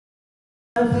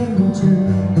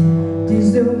future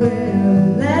is the way.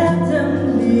 Let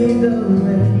them lead the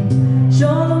way.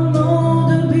 Show them all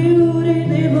the beauty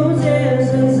they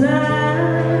possess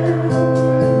inside.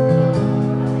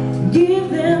 Give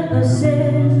them a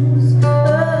sense of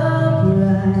pride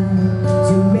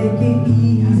to make it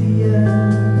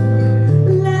easier.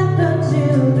 Let the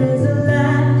children's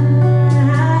life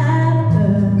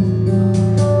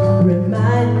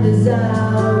remind us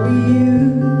how we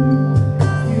used.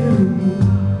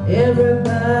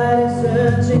 Everybody's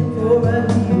searching for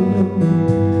a hero.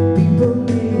 People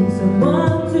need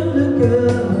someone to look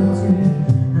up to.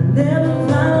 I never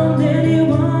found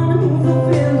anyone who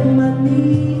fulfilled my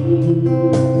needs.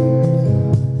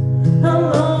 A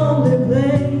lonely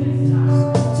place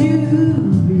to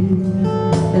be,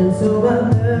 and so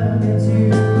I learned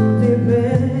to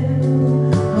depend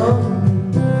on me.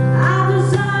 I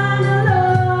decided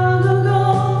long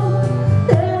ago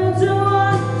never to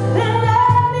want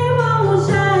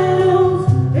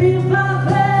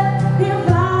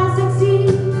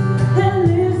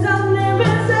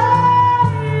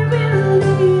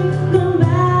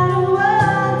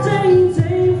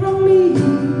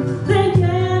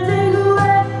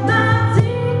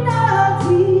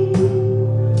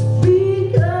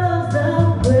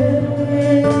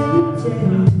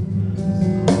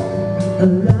a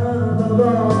love of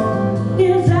all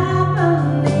is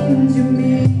happening to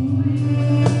me.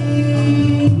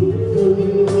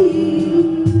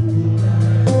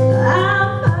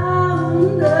 I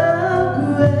found the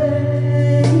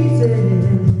greatest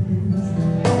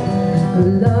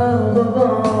love of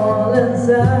all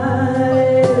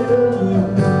inside of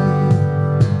me.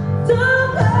 The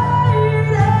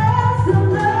greatest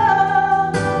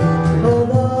love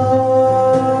of all.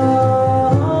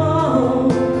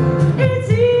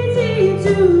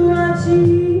 To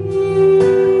achieve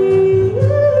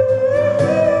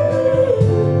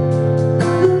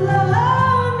the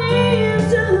love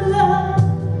needs to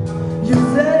love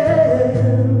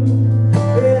yourself.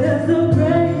 It is the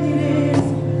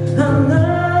greatest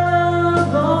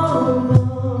love of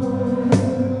all.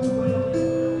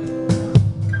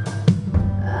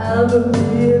 I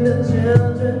believe the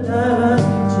children are our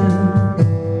future.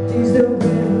 These the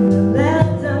women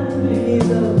let them lead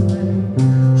the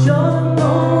way. Show them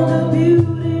all the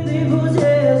beauty they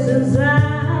possess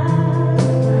inside.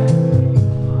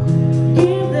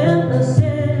 Give them a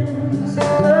sense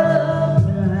of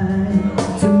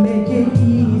pride to make it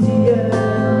easier.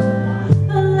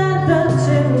 Let the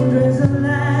children's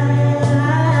life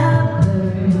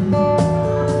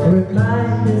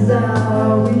remind us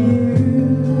how we